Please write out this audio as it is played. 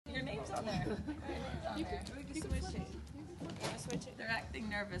there. We can switch it. Switch it. They're acting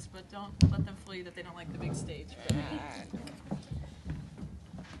nervous, but don't let them fool you that they don't like the big stage.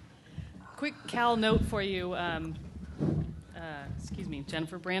 Quick Cal note for you. Excuse me,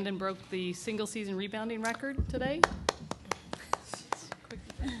 Jennifer Brandon broke the single-season rebounding record today.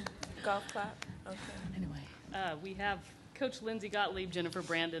 Golf clap. Okay. Anyway, we have Coach Lindsay Gottlieb, Jennifer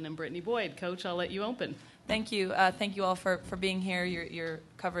Brandon, and Brittany Boyd. Coach, I'll let you open. Thank you. Thank you all for being here. Your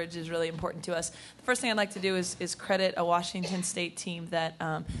coverage is really important to us. The first thing I'd like to do is credit a Washington State team that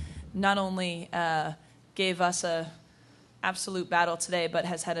not only gave us a absolute battle today, but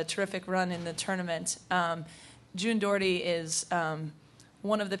has had a terrific run in the tournament. June Doherty is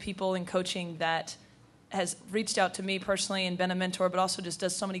one of the people in coaching that has reached out to me personally and been a mentor, but also just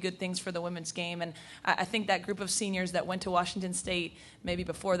does so many good things for the women's game. And I think that group of seniors that went to Washington State, maybe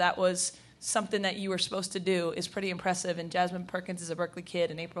before that was something that you were supposed to do, is pretty impressive. And Jasmine Perkins is a Berkeley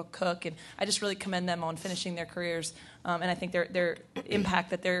kid, and April Cook, and I just really commend them on finishing their careers. And I think their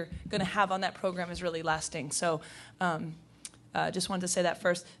impact that they're going to have on that program is really lasting. So just wanted to say that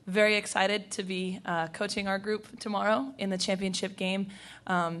first. Very excited to be coaching our group tomorrow in the championship game.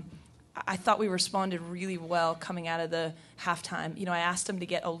 I thought we responded really well coming out of the halftime. You know, I asked them to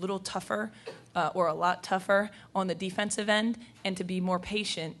get a little tougher or a lot tougher on the defensive end and to be more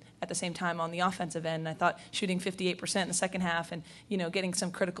patient at the same time on the offensive end. And I thought shooting 58% in the second half and, you know, getting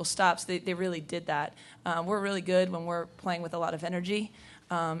some critical stops, they really did that. We're really good when we're playing with a lot of energy.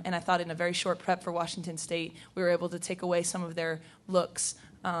 And I thought in a very short prep for Washington State, we were able to take away some of their looks.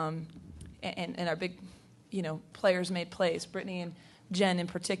 And our big, you know, players made plays. Brittany and Jen in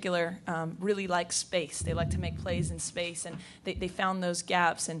particular really like space. They like to make plays in space, and they found those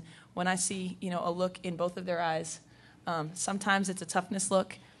gaps. And when I see, you know, a look in both of their eyes, sometimes it's a toughness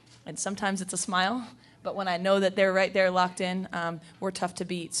look, and sometimes it's a smile. But when I know that they're right there locked in, we're tough to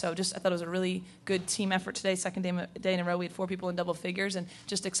beat. So I thought it was a really good team effort today. Second day in a row, we had 4 people in double figures, and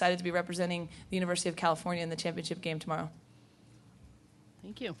just excited to be representing the University of California in the championship game tomorrow.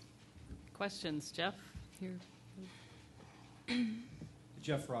 Thank you. Questions, Jeff? Here.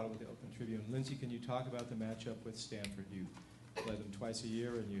 Jeff Rada with the Oakland Tribune. Lindsay, can you talk about the matchup with Stanford? You play them twice a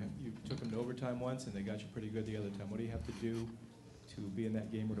year, and you took them to overtime once, and they got you pretty good the other time. What do you have to do to be in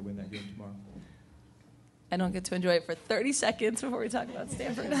that game or to win that game tomorrow? I don't get to enjoy it for 30 seconds before we talk about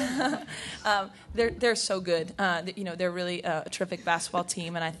Stanford. They're so good. You know, they're really a terrific basketball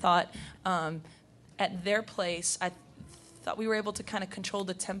team, and I thought at their place, I thought we were able to kind of control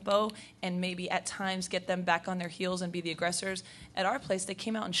the tempo and maybe at times get them back on their heels and be the aggressors. At our place, they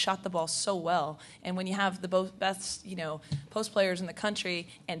came out and shot the ball so well. And when you have the best, you know, post players in the country,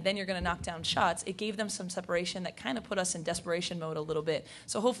 and then you're going to knock down shots, it gave them some separation that kind of put us in desperation mode a little bit.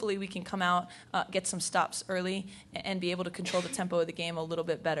 So hopefully we can come out, get some stops early, and be able to control the tempo of the game a little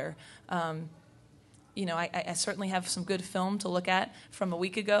bit better. You know, I certainly have some good film to look at from a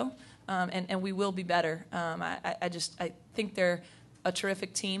week ago. And we will be better. I think they're a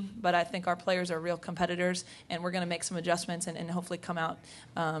terrific team, but I think our players are real competitors, and we're going to make some adjustments and hopefully come out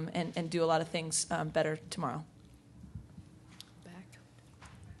and do a lot of things better tomorrow.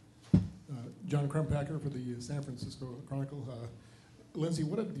 Back. John Crumpacker for the San Francisco Chronicle. Lindsay,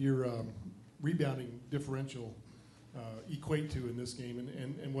 what did your rebounding differential equate to in this game,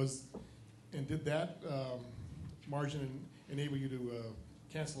 and did that margin enable you to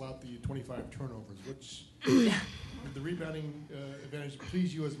cancel out the 25 turnovers, which did the rebounding advantage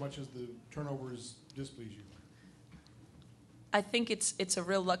please you as much as the turnovers displease you? I think it's a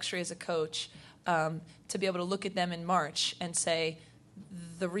real luxury as a coach to be able to look at them in March and say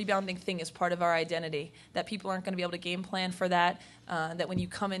the rebounding thing is part of our identity, that people aren't going to be able to game plan for that, that when you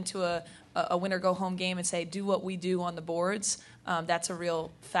come into a win-or-go-home game and say, do what we do on the boards, that's a real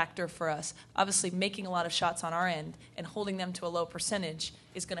factor for us. Obviously, making a lot of shots on our end and holding them to a low percentage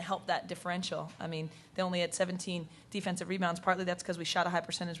is going to help that differential. I mean, they only had 17 defensive rebounds. Partly that's because we shot a high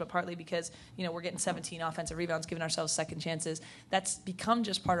percentage, but partly because, you know, we're getting 17 offensive rebounds, giving ourselves second chances. That's become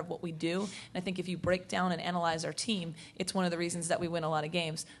just part of what we do. And I think if you break down and analyze our team, it's one of the reasons that we win a lot of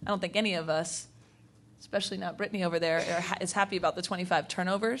games. I don't think any of us, especially not Brittany over there, is happy about the 25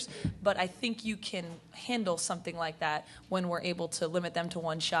 turnovers. But I think you can handle something like that when we're able to limit them to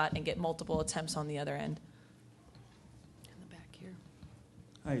one shot and get multiple attempts on the other end. In the back here.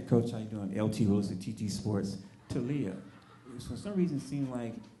 Hi, Coach. How you doing? LT Wilson, TT Sports. Talia, for some reason it seemed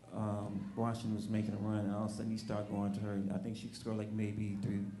like Washington was making a run, and all of a sudden you start going to her. I think she scored like maybe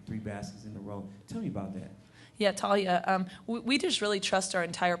three baskets in a row. Tell me about that. Yeah, Talia, we just really trust our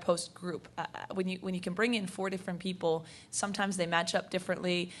entire post group. When you can bring in 4 different people, sometimes they match up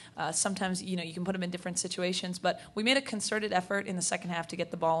differently. Sometimes you can put them in different situations. But we made a concerted effort in the second half to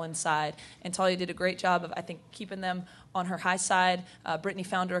get the ball inside, and Talia did a great job of, I think, keeping them on her high side. Brittany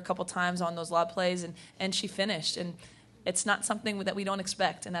found her a couple times on those lob plays, and she finished. And it's not something that we don't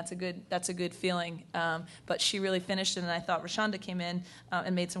expect, and that's a good feeling. But she really finished, and I thought Rashonda came in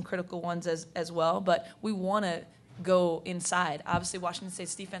and made some critical ones as well. But we want to go inside. Obviously, Washington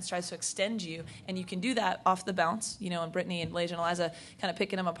State's defense tries to extend you, and you can do that off the bounce, and Brittany and Lasia and Eliza kind of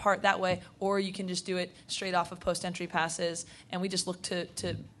picking them apart that way, or you can just do it straight off of post-entry passes, and we just look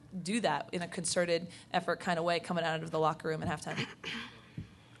to do that in a concerted effort kind of way coming out of the locker room at halftime.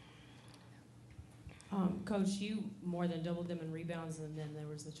 Coach, you more than doubled them in rebounds, and then there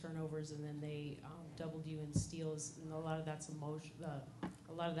was the turnovers, and then they doubled you in steals. And a lot of that's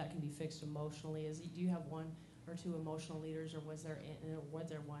a lot of that can be fixed emotionally. Do you have 1 or 2 emotional leaders, or was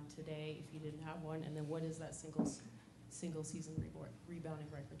there one today? If you didn't have one, and then what is that single season rebounding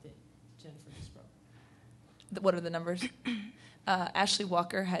record that Jennifer just broke? What are the numbers? Ashley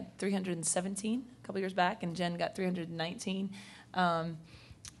Walker had 317 a couple years back, and Jen got 319.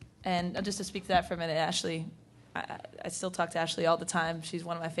 And just to speak to that for a minute, Ashley, I still talk to Ashley all the time. She's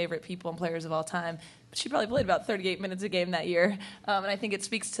one of my favorite people and players of all time. She probably played about 38 minutes a game that year. And I think it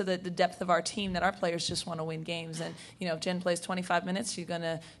speaks to the depth of our team that our players just want to win games. And, if Jen plays 25 minutes, she's going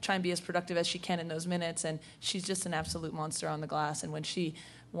to try and be as productive as she can in those minutes. And she's just an absolute monster on the glass. And when she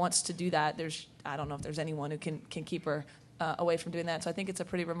wants to do that, I don't know if there's anyone who can keep her away from doing that. So I think it's a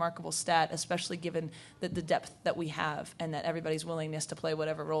pretty remarkable stat, especially given the depth that we have and that everybody's willingness to play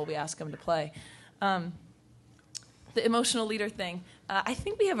whatever role we ask them to play. The emotional leader thing, I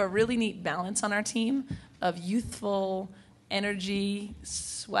think we have a really neat balance on our team of youthful energy,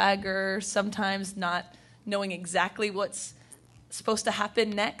 swagger, sometimes not knowing exactly what's supposed to happen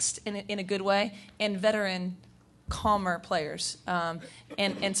next in a good way, and veteran, calmer players.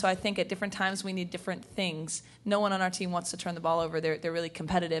 And so I think at different times we need different things. No one on our team wants to turn the ball over. They're really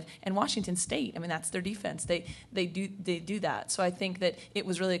competitive. And Washington State, that's their defense. They do that. So I think that it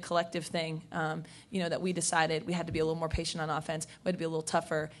was really a collective thing, that we decided we had to be a little more patient on offense. We had to be a little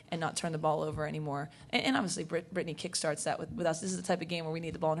tougher and not turn the ball over anymore. And obviously Brittany kickstarts that with us. This is the type of game where we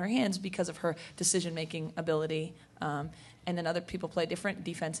need the ball in her hands because of her decision-making ability. And then other people play different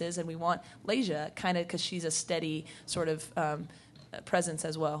defenses, and we want Lasia kind of because she's a steady sort of presence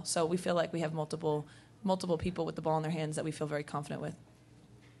as well. So we feel like we have multiple people with the ball in their hands that we feel very confident with.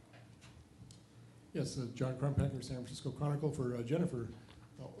 Yes, John Crumpacker, San Francisco Chronicle. For Jennifer,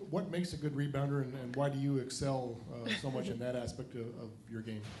 what makes a good rebounder, and why do you excel so much in that aspect of your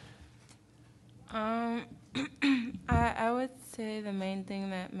game? I would say the main thing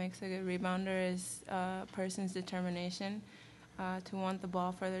that makes a good rebounder is a person's determination to want the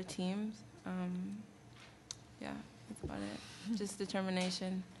ball for their teams. Yeah, that's about it. Just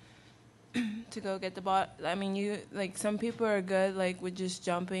determination to go get the ball. Some people are good with just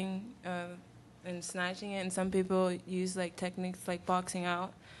jumping and snatching it, and some people use techniques like boxing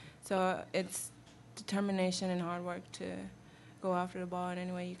out. So it's determination and hard work to go after the ball in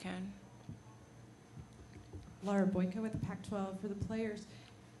any way you can. Laura Boyko with the Pac-12. For the players,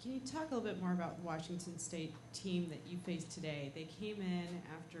 can you talk a little bit more about the Washington State team that you faced today? They came in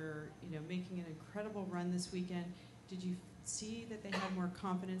after making an incredible run this weekend. Did you see that they had more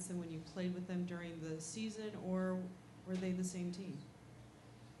confidence than when you played with them during the season, or were they the same team?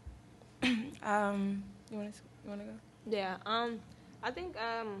 You want to go? Yeah, I think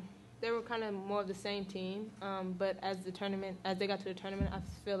they were kind of more of the same team. But as they got to the tournament, I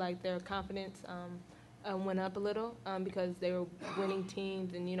feel like their confidence went up a little because they were winning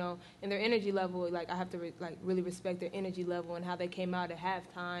teams, and and their energy level. I have to really respect their energy level and how they came out at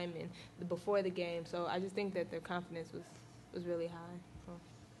halftime and before the game. So I just think that their confidence was really high. So.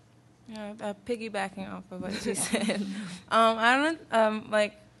 Yeah, piggybacking off of what you said, I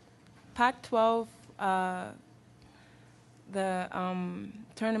don't Pac-12 the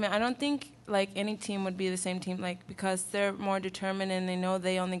tournament. I don't think any team would be the same team because they're more determined and they know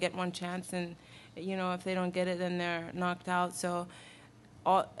they only get one chance, and if they don't get it, then they're knocked out. So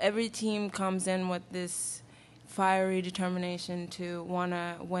every team comes in with this fiery determination to want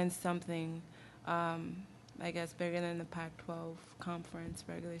to win something, I guess, bigger than the Pac-12 conference,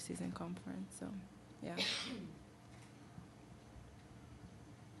 regular season conference. So, yeah.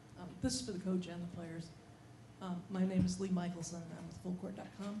 This is for the coach and the players. My name is Lee Michelson. I'm with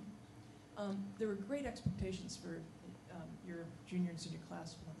FullCourt.com. There were great expectations for your junior and senior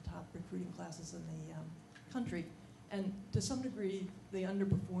class, one of the top recruiting classes in the country. And to some degree, they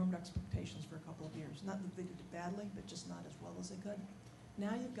underperformed expectations for a couple of years. Not that they did it badly, but just not as well as they could.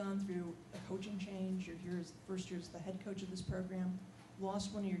 Now you've gone through a coaching change. You're here as first year as the head coach of this program,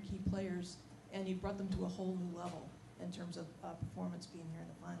 lost one of your key players, and you brought them to a whole new level in terms of performance being here in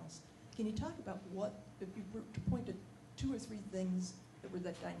the finals. Can you talk about what, if you were to point to 2 or 3 things that were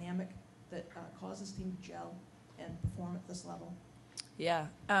that dynamic that caused this team to gel and perform at this level? Yeah.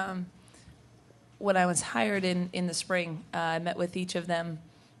 When I was hired in the spring, I met with each of them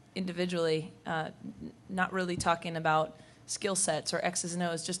individually, not really talking about skill sets or X's and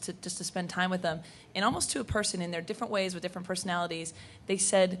O's, just to spend time with them. And almost to a person, in their different ways with different personalities, they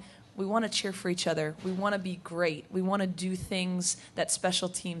said, we want to cheer for each other. We want to be great. We want to do things that special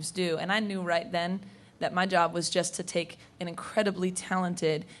teams do. And I knew right then that my job was just to take an incredibly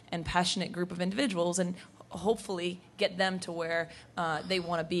talented and passionate group of individuals and hopefully get them to where they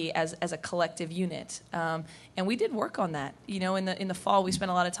want to be as a collective unit. And we did work on that. You know, in the fall, we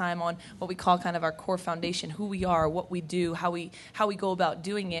spent a lot of time on what we call kind of our core foundation, who we are, what we do, how we go about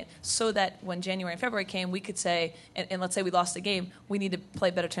doing it, so that when January and February came, we could say, and let's say we lost a game, we need to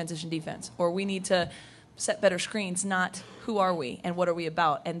play better transition defense, or we need to set better screens, not who are we and what are we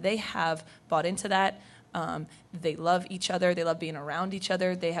about. And they have bought into that. They love each other. They love being around each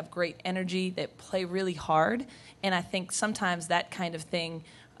other. They have great energy. They play really hard. And I think sometimes that kind of thing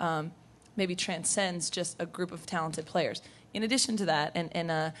maybe transcends just a group of talented players. In addition to that,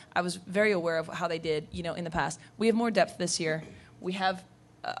 and I was very aware of how they did, you know, in the past. We have more depth this year. We have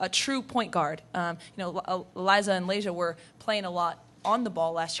a true point guard. You know, Eliza and Leja were playing a lot on the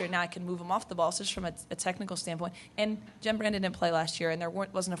ball last year. Now I can move them off the ball, so just from a technical standpoint. And Jen Brandon didn't play last year, and there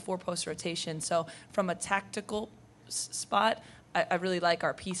wasn't a 4-post rotation. So from a tactical spot, I really like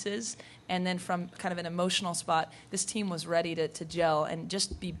our pieces. And then from kind of an emotional spot, this team was ready to gel and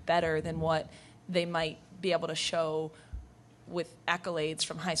just be better than what they might be able to show with accolades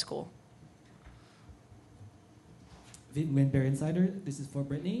from high school. Winberry Insider, this is for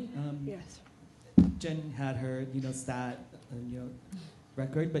Brittany. Yes. Jen had her, stat,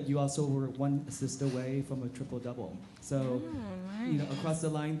 record, but you also were 1 assist away from a triple-double. So, across the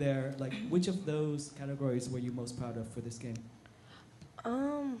line there, like, which of those categories were you most proud of for this game?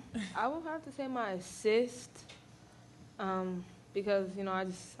 I would have to say my assist, because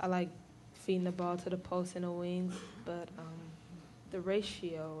I like feeding the ball to the post and the wings, but the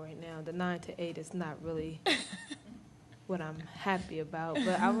ratio right now, the 9 to 8, is not really what I'm happy about.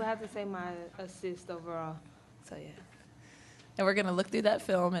 But I would have to say my assist overall. So yeah. And we're going to look through that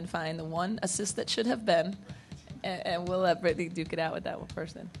film and find the 1 assist that should have been, and we'll let Brittany duke it out with that one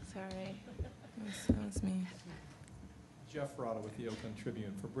person. Sorry. That was me. Jeff Rada with the Oakland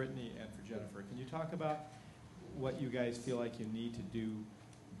Tribune. For Brittany and for Jennifer, can you talk about what you guys feel like you need to do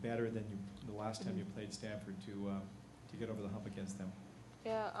better than the last time you played Stanford to get over the hump against them?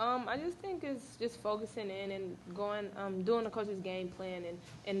 Yeah, I just think it's just focusing in and going, doing the coach's game plan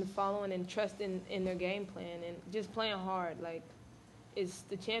and following and trusting in their game plan and just playing hard. Like, it's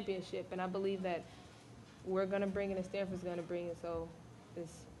the championship, and I believe that we're going to bring it and Stanford's going to bring it. So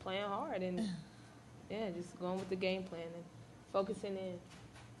it's playing hard and, yeah, just going with the game plan and focusing in.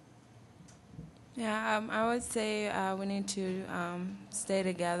 Yeah, I would say we need to stay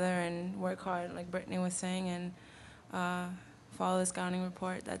together and work hard, like Brittany was saying, and follow the scouting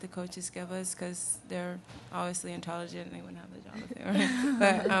report that the coaches give us, because they're obviously intelligent and they wouldn't have the job if they weren't.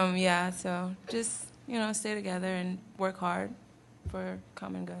 But, yeah, so just, stay together and work hard for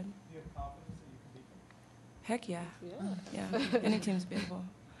common good. Do you have confidence that you can beat them? Heck yeah. Yeah, any team's beatable.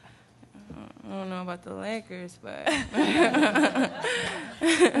 I don't know about the Lakers, but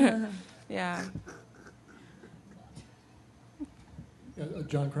yeah.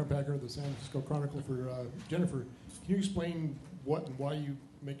 John Crumpacker of the San Francisco Chronicle. For Jennifer, can you explain what and why you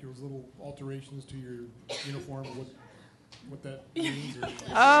make those little alterations to your uniform, what that means? Or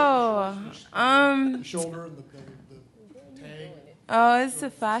the shoulder and the tag. Oh, it's a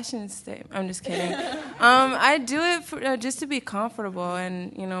fashion statement. I'm just kidding. I do it for, just to be comfortable,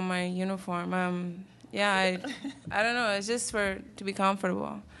 and my uniform. Yeah, I don't know. It's just to be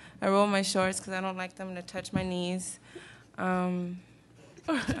comfortable. I roll my shorts because I don't like them to touch my knees. I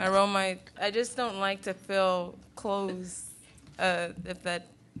just don't like to feel clothes. If that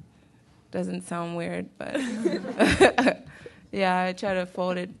doesn't sound weird, but yeah, I try to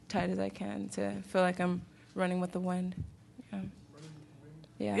fold it tight as I can to feel like I'm running with the wind.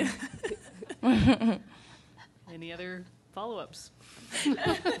 Yeah. Any other follow-ups?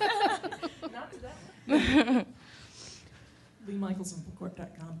 Not to that. Lee Michelson from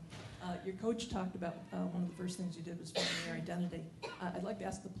Court.com. Your coach talked about one of the first things you did was finding your identity. I'd like to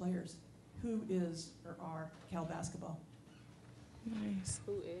ask the players, who is or are Cal basketball? Nice.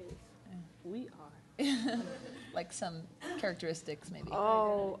 Who is? We are. Like some characteristics, maybe.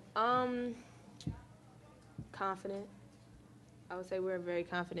 Oh, confident. I would say we're a very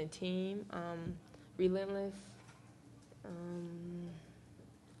confident team. Relentless.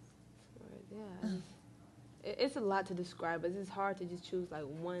 It's a lot to describe us. It's hard to just choose like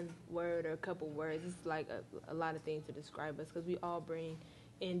one word or a couple words. It's like a lot of things to describe us because we all bring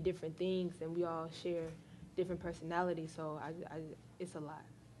in different things and we all share different personalities. So it's a lot.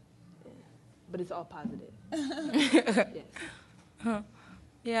 Yeah. But it's all positive. Yes.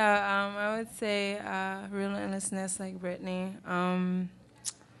 Yeah, I would say relentlessness, like Brittany.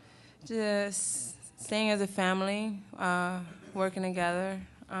 Just staying as a family, working together,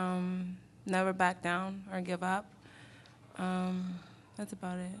 never back down or give up. That's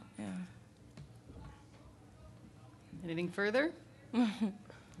about it, yeah. Anything further? I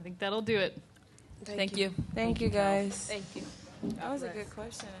think that'll do it. Thank you. Thank you, guys. Thank you. That was a good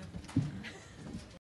question.